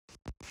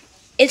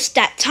It's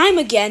that time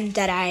again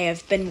that I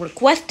have been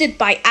requested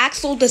by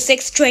Axel the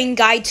 6 Train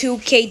Guy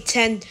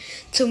 2K10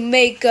 to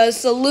make a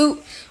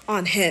salute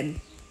on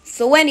him.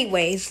 So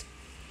anyways,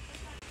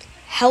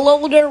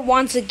 hello there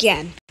once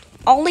again.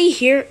 Ollie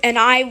here and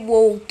I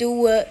will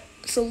do a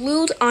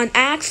salute on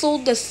Axel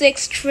the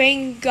 6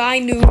 Train Guy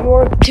New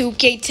York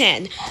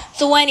 2K10.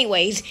 So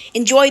anyways,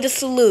 enjoy the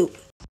salute.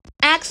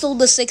 Axel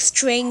the 6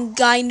 Train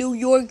Guy New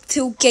York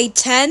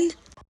 2K10.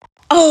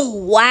 Oh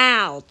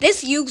wow,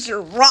 this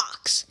user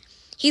rocks.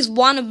 He's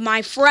one of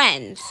my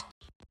friends,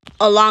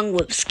 along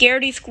with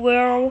Scaredy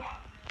Squirrel,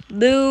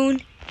 Moon,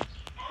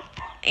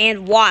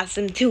 and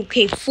Wasm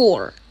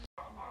 2K4.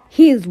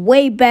 He is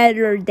way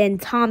better than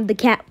Tom the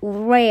Cat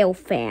Rail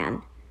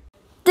Fan.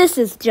 This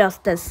is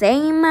just the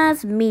same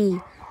as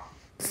me.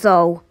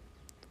 So,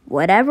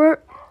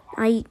 whatever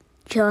I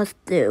just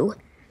do,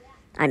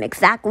 I'm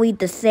exactly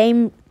the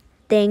same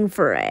thing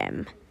for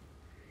him.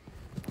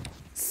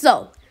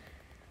 So,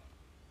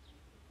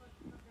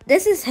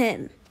 this is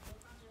him.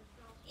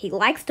 He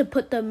likes to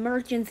put the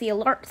emergency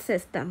alert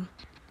system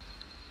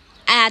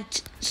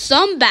at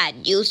some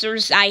bad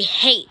users I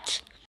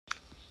hate.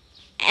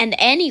 And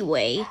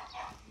anyway,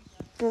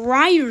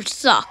 Briar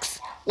sucks.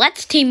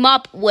 Let's team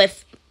up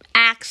with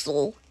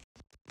Axel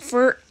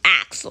for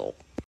Axel.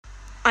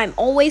 I'm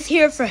always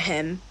here for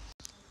him.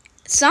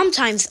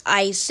 Sometimes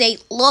I say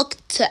look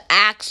to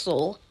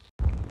Axel.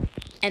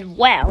 And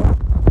well,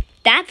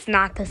 that's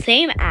not the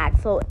same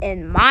Axel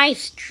in my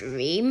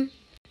stream.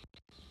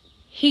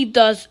 He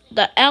does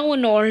the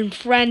Eleanor and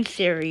Friends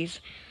series,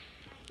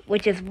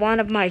 which is one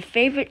of my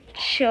favorite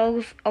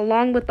shows,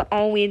 along with the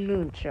Ollie and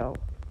Moon show.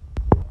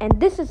 And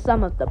this is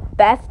some of the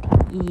best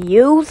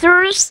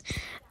users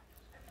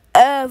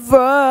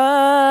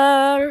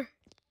ever.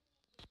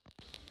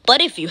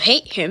 But if you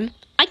hate him,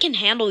 I can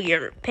handle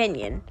your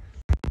opinion.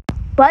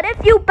 But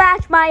if you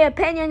bash my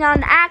opinion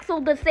on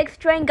Axel the 6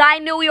 Train Guy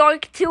New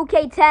York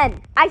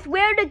 2K10, I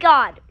swear to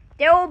God,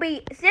 there will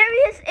be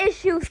serious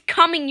issues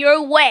coming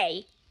your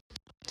way.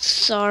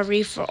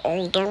 Sorry for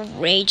all the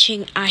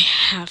raging I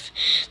have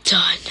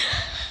done.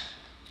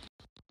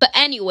 But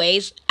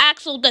anyways,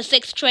 Axel the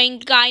 6 Train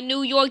Guy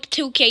New York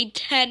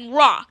 2K10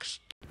 rocks.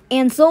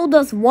 And so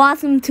does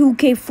Wasm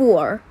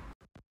 2K4.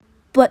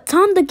 But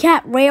Tom the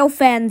Cat Rail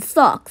Fan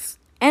sucks.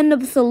 End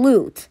of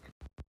salute.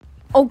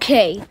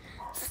 Okay,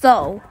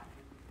 so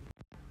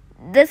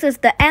this is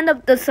the end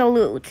of the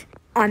salute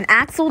on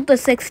Axel the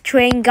 6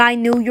 Train Guy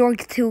New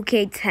York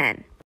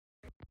 2K10.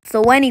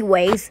 So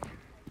anyways,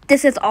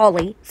 this is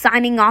Ollie,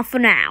 signing off for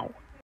now.